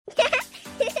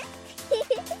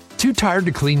Too tired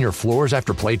to clean your floors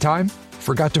after playtime?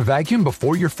 Forgot to vacuum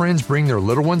before your friends bring their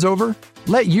little ones over?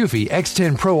 Let Eufy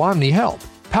X10 Pro Omni help.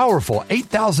 Powerful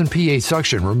 8000 PA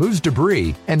suction removes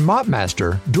debris, and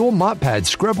MopMaster dual mop pads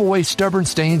scrub away stubborn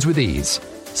stains with ease.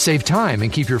 Save time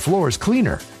and keep your floors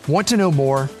cleaner. Want to know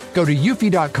more? Go to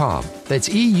eufy.com, that's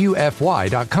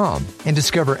EUFY.com, and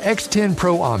discover X10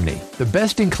 Pro Omni, the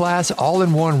best-in-class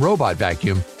all-in-one robot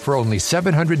vacuum for only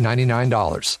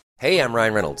 $799. Hey, I'm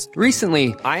Ryan Reynolds.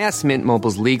 Recently, I asked Mint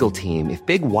Mobile's legal team if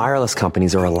big wireless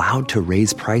companies are allowed to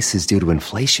raise prices due to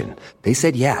inflation. They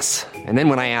said yes. And then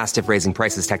when I asked if raising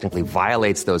prices technically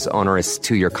violates those onerous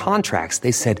two-year contracts,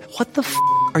 they said, "What the f***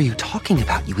 are you talking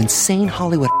about, you insane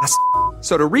Hollywood ass?"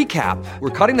 So to recap,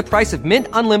 we're cutting the price of Mint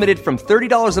Unlimited from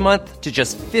 $30 a month to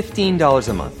just $15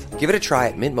 a month. Give it a try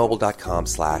at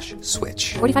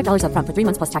mintmobile.com/switch. $45 up front for 3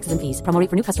 months plus taxes and fees. Promo rate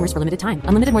for new customers for limited time.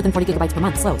 Unlimited more than 40 gigabytes per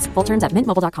month. Slows full terms at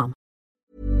mintmobile.com.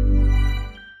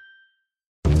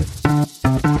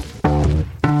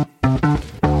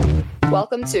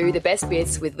 Welcome to The Best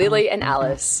Bits with Lily and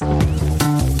Alice.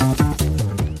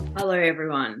 Hello,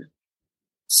 everyone.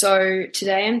 So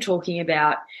today I'm talking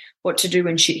about what to do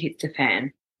when shit hits the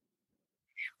fan.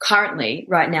 Currently,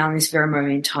 right now in this very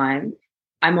moment in time,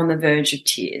 I'm on the verge of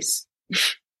tears.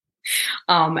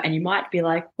 And you might be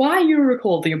like, why are you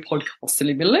recording a podcast,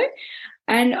 silly Billy?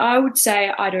 And I would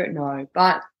say, I don't know.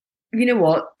 But you know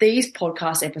what? These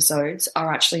podcast episodes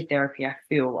are actually therapy, I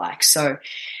feel like. So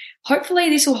hopefully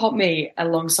this will help me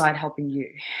alongside helping you.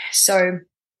 So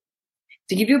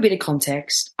to give you a bit of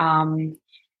context,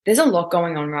 there's a lot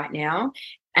going on right now,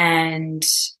 and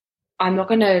I'm not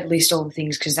going to list all the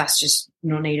things because that's just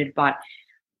not needed, but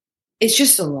it's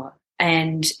just a lot.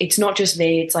 And it's not just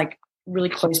me, it's like really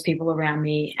close people around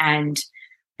me. And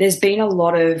there's been a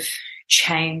lot of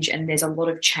change, and there's a lot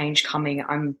of change coming.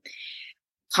 I'm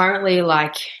currently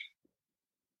like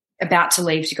about to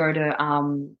leave to go to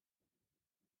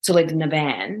live in the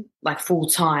van, like full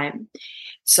time.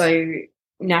 So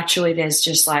naturally there's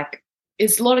just like,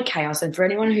 it's a lot of chaos. And for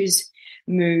anyone who's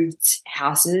moved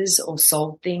houses or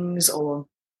sold things or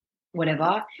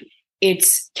whatever,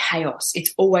 it's chaos.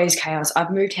 It's always chaos.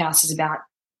 I've moved houses about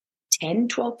 10,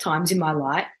 12 times in my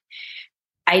life,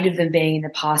 8 of them being in the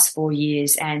past 4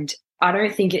 years. And I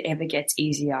don't think it ever gets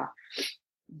easier.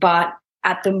 But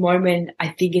at the moment, I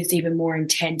think it's even more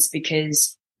intense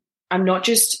because I'm not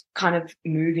just kind of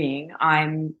moving.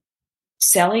 I'm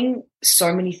selling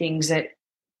so many things that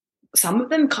some of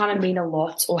them kind of mean a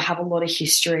lot or have a lot of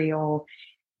history, or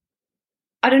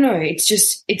I don't know. It's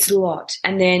a lot.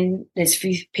 And then there's a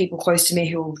few people close to me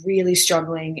who are really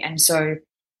struggling. And so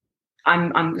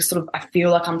I'm sort of, I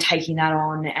feel like I'm taking that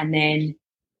on. And then,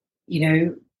 you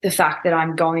know, the fact that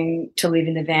I'm going to live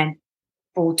in the van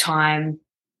full time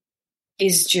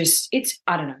is just,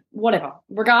 I don't know, whatever.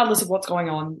 Regardless of what's going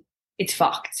on, it's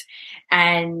fucked.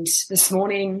 And this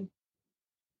morning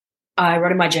I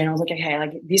wrote in my journal, I was like, okay,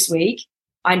 like this week,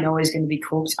 I know it's going to be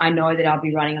cooked. I know that I'll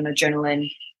be running on adrenaline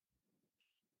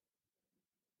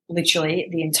literally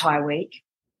the entire week,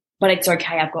 but it's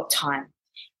okay. I've got time.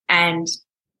 And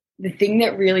the thing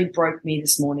that really broke me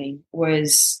this morning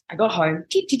was I got home,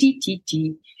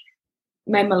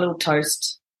 made my little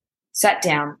toast, sat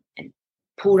down and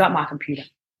pulled up my computer.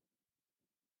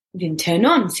 It didn't turn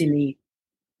on, silly.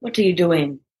 What are you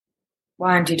doing?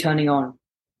 Why aren't you turning on? I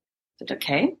said,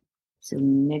 okay, so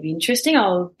maybe interesting.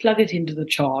 I'll plug it into the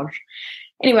charge.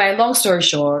 Anyway, long story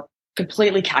short,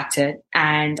 completely cacked it,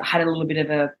 and I had a little bit of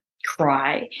a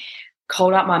cry,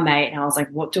 called up my mate, and I was like,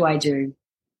 what do I do?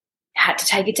 Had to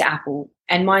take it to Apple.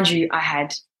 And mind you, I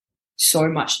had so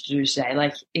much to do today.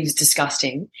 Like, it was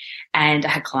disgusting. And I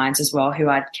had clients as well who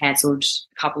I'd cancelled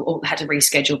a couple, or had to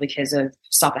reschedule because of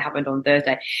stuff that happened on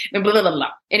Thursday. Blah, blah, blah, blah.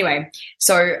 Anyway,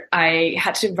 so I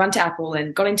had to run to Apple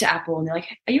and got into Apple, and they're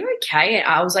like, are you okay? And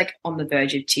I was like on the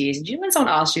verge of tears. And do you know when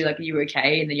someone asks you, like, are you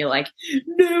okay? And then you're like,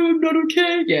 no, I'm not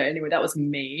okay. Yeah, anyway, that was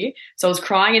me. So I was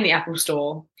crying in the Apple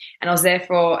store, and I was there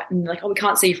for, and like, oh, we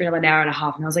can't see you for another hour and a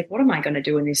half. And I was like, what am I going to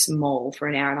do in this mall for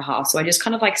an hour and a half? So I just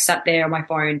kind of like sat there on my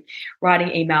phone, writing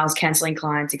emails, cancelling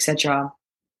clients, etc.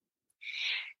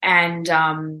 And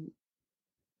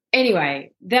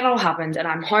anyway, that all happened, and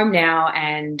I'm home now,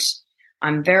 and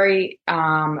I'm very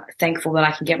thankful that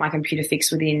I can get my computer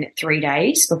fixed within 3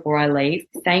 days before I leave.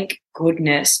 Thank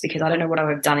goodness, because I don't know what I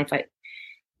would have done if I...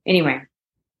 Anyway,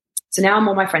 so now I'm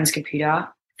on my friend's computer.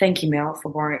 Thank you, Mel,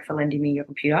 for lending me your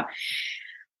computer.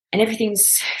 And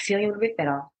everything's feeling a little bit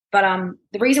better. But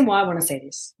the reason why I want to say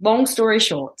this, long story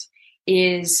short,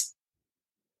 is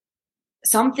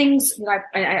some things that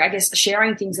I guess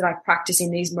sharing things that I practice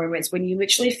in these moments when you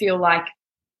literally feel like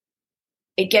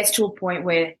it gets to a point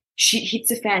where shit hits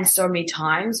the fan so many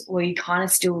times where you kind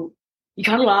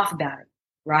of laugh about it,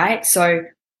 right? So,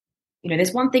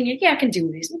 there's one thing, I can deal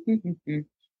with this. And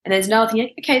there's another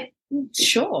thing, okay,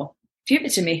 sure, give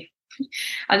it to me.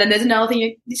 And then there's another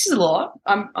thing, this is a lot.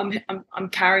 I'm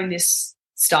carrying this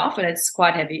stuff and it's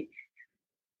quite heavy.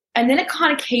 And then it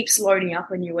kind of keeps loading up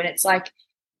on you, and it's like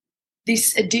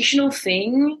this additional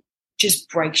thing just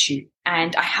breaks you.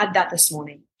 And I had that this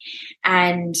morning.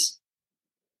 And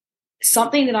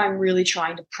something that I'm really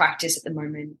trying to practice at the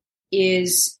moment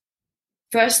is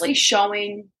firstly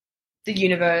showing the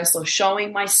universe or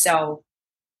showing myself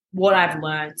what I've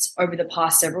learned over the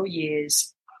past several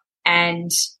years,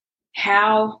 and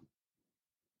how,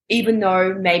 even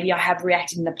though maybe I have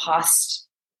reacted in the past,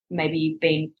 maybe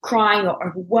being crying or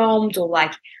overwhelmed or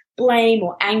like blame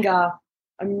or anger,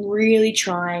 I'm really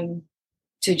trying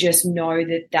to just know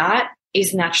that that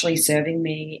isn't actually serving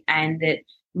me, and that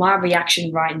my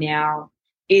reaction right now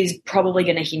is probably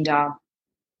going to hinder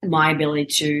my ability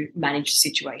to manage the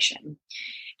situation.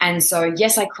 And so,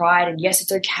 yes, I cried, and yes,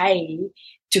 it's okay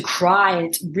to cry, and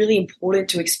it's really important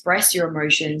to express your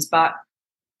emotions. But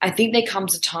I think there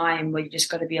comes a time where you just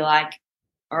got to be like,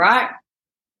 all right,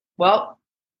 well,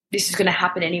 this is going to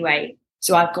happen anyway.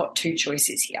 So I've got two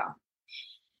choices here.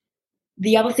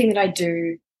 The other thing that I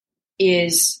do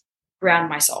is ground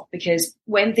myself, because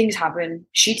when things happen,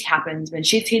 shit happens. When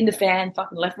shit's hitting the fan,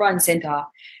 fucking left, right, and center,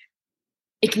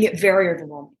 it can get very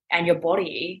overwhelming, and your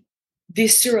body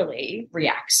viscerally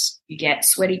reacts. You get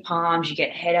sweaty palms, you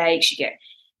get headaches, you get,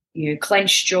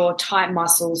 clenched jaw, tight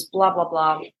muscles, blah, blah,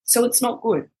 blah. So it's not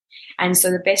good. And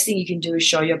so the best thing you can do is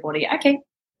show your body, okay,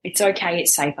 it's okay,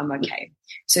 it's safe, I'm okay.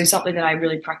 So something that I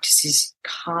really practice is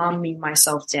calming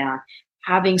myself down,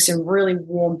 having some really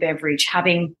warm beverage,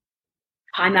 having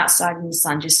time outside in the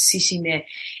sun, just sitting there,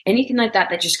 anything like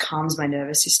that just calms my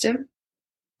nervous system.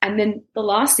 And then the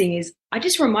last thing is I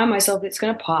just remind myself that it's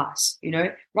going to pass.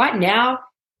 Right now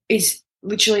is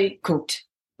literally cooked.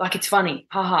 Like, it's funny,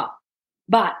 haha.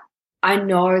 But I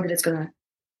know that it's going to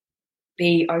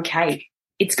be okay.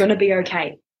 It's going to be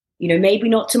okay. Maybe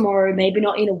not tomorrow, maybe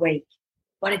not in a week,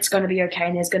 but it's going to be okay.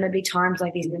 And there's going to be times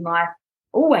like these in life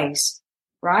always,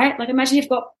 right? Like, imagine you've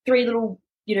got three little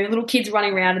kids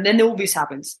running around, and then all this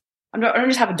happens. I don't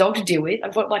just have a dog to deal with.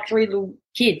 I've got like three little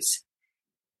kids.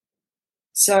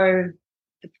 So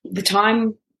the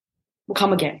time will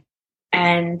come again,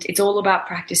 and it's all about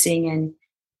practicing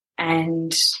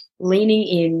and leaning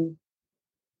in,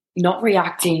 not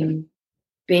reacting,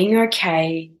 being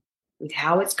okay with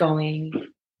how it's going,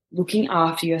 looking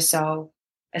after yourself,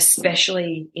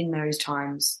 especially in those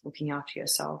times, looking after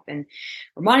yourself and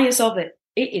reminding yourself that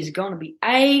it is going to be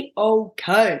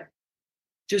A-okay.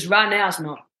 Just right now it's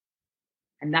not,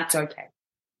 and that's okay.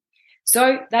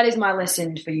 So that is my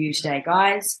lesson for you today,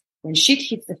 guys. When shit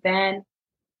hits the fan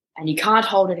and you can't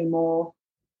hold it anymore,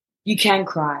 you can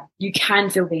cry. You can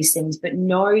feel these things, but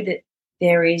know that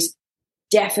there is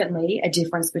definitely a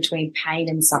difference between pain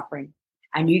and suffering.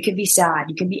 And you can be sad,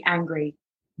 you can be angry,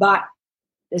 but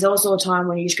there's also a time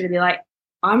when you're just going to be like,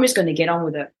 I'm just going to get on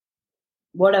with it.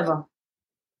 Whatever.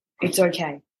 It's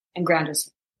okay. And ground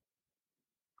yourself.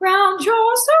 Ground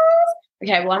yourself.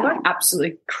 Okay, well, I'm going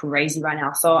absolutely crazy right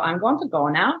now, so I'm going to go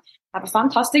now. Have a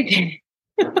fantastic day.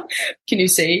 Can you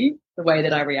see the way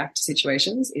that I react to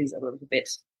situations is a little bit,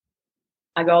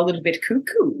 I go a little bit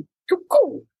cuckoo.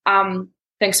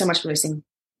 Thanks so much for listening.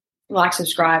 Like,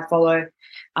 subscribe, follow.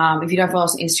 If you don't follow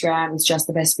us on Instagram, it's just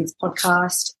the Best Bits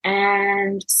Podcast.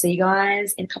 And see you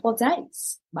guys in a couple of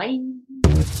days. Bye.